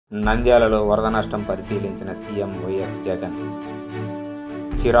నంద్యాలలో వరద నష్టం పరిశీలించిన సీఎం వైఎస్ జగన్.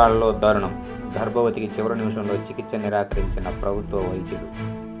 చీరాలలో దారుణం, గర్భవతికి చివరి నిమిషంలో చికిత్స నిరాకరించిన ప్రభుత్వ వైద్యులు.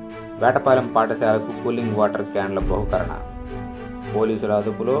 వేటపాలెం పాఠశాలకు కూలింగ్ వాటర్ క్యాన్ల బహుకరణ. పోలీసుల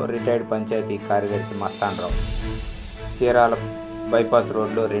అదుపులో రిటైర్డ్ పంచాయతీ కార్యదర్శి మస్తాన్రావు. చీరాల బైపాస్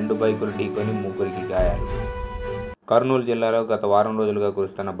రోడ్లో 2 బైకులు ఢీకొని 3 గాయాలు. కర్నూలు జిల్లాలో గత వారం రోజులుగా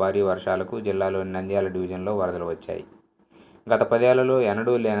కురుస్తున్న భారీ వర్షాలకు జిల్లాలోని నంద్యాల డివిజన్లో వరదలు వచ్చాయి. గత 10 ఏళ్లలో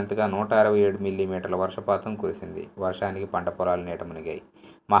ఎన్నడూ లేనంతగా 167 మిల్లీమీటర్ల వర్షపాతం కురిసింది. వర్షానికి పంట పొలాలు నీట మునిగాయి.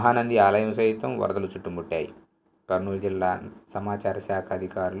 మహానంది ఆలయం సైతం వరదలు చుట్టుముట్టాయి. కర్నూలు జిల్లా సమాచార శాఖ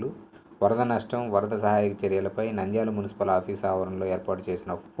అధికారులు వరద నష్టం, వరద సహాయక చర్యలపై నంద్యాల మున్సిపల్ ఆఫీస్ ఆవరణలో ఏర్పాటు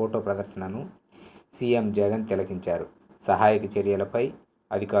చేసిన ఫోటో ప్రదర్శనను సీఎం జగన్ తిలకించారు. సహాయక చర్యలపై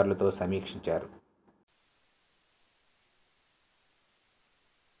అధికారులతో సమీక్షించారు.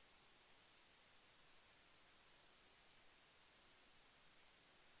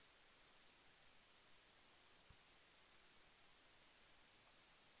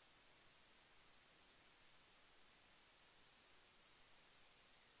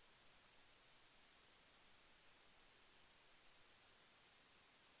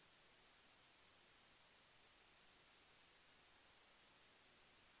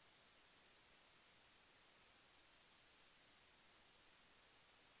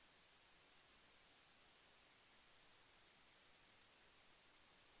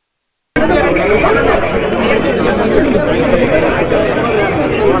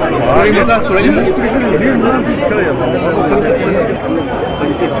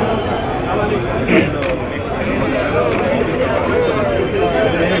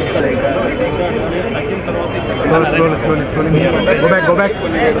 Go back.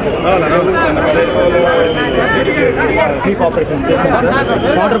 Brief operation.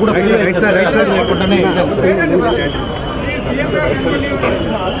 Water kuda right sir.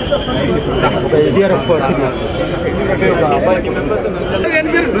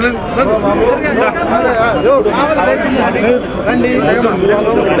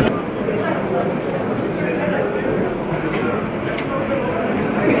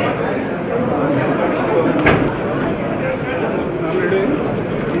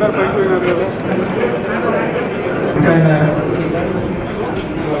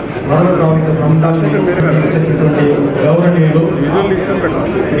 గౌరవనీయులు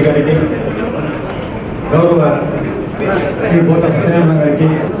గారికి, గౌరవ శ్రీ పోత సత్యనారాయణ గారికి,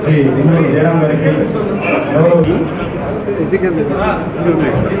 శ్రీ ఇంద్రుడు జయరాం గారికి,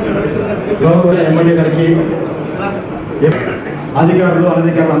 గౌరవ ఎమ్మెల్యే గారికి, అధికారులు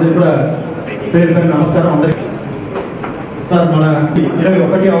అనధికారులు అందరికీ కూడా పేరు నమస్కారం. అందరికీ సార్, మన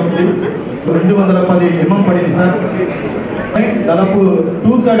 21 అవుతుంది, 210 mm పడింది సార్. దాదాపు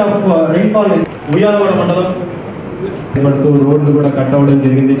 2/3 ఆఫ్ రైన్ఫాల్ ఉయ్యాలవాడ మండలం పడుతూ రోడ్లు కూడా కట్ అవ్వడం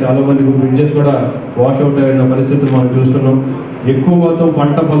జరిగింది. చాలా మంది బ్రిడ్జెస్ కూడా వాష్ అవుట్ అయిన పరిస్థితులు మనం చూస్తున్నాం. ఎక్కువ మొత్తం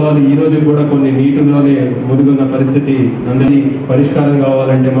పంట పొలాలు ఈ రోజు కూడా కొన్ని నీటిలోనే మురుగున్న పరిస్థితి. నదిని పరిష్కారం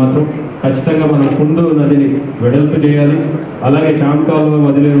కావాలంటే మాత్రం ఖచ్చితంగా మనం కుండు నదిని వెడల్పు చేయాలి. అలాగే చాంకాలు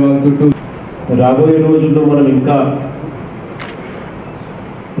వదిలే చుట్టూ రాబోయే రోజుల్లో మనం ఇంకా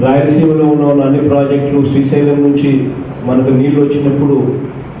రాయలసీమలో ఉన్న అన్ని ప్రాజెక్టులు, శ్రీశైలం నుంచి మనకు నీళ్లు వచ్చినప్పుడు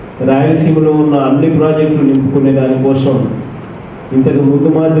రాయలసీమలో ఉన్న అన్ని ప్రాజెక్టులు నింపుకునే దానికోసం ఇంతకు ముందు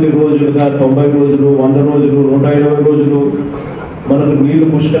మాదిరి రోజులుగా 90 రోజులు, 100 రోజులు, 120 రోజులు మనకు నీళ్లు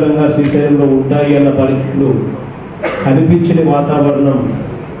పుష్కలంగా శ్రీశైలంలో ఉంటాయి అన్న పరిస్థితులు కనిపించిన వాతావరణం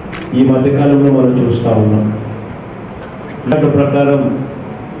ఈ మధ్యకాలంలో మనం చూస్తూ ఉన్నాం. ఇలాంటి ప్రకారం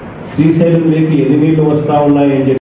శ్రీశైలంలోకి ఎన్ని నీళ్లు వస్తూ ఉన్నాయని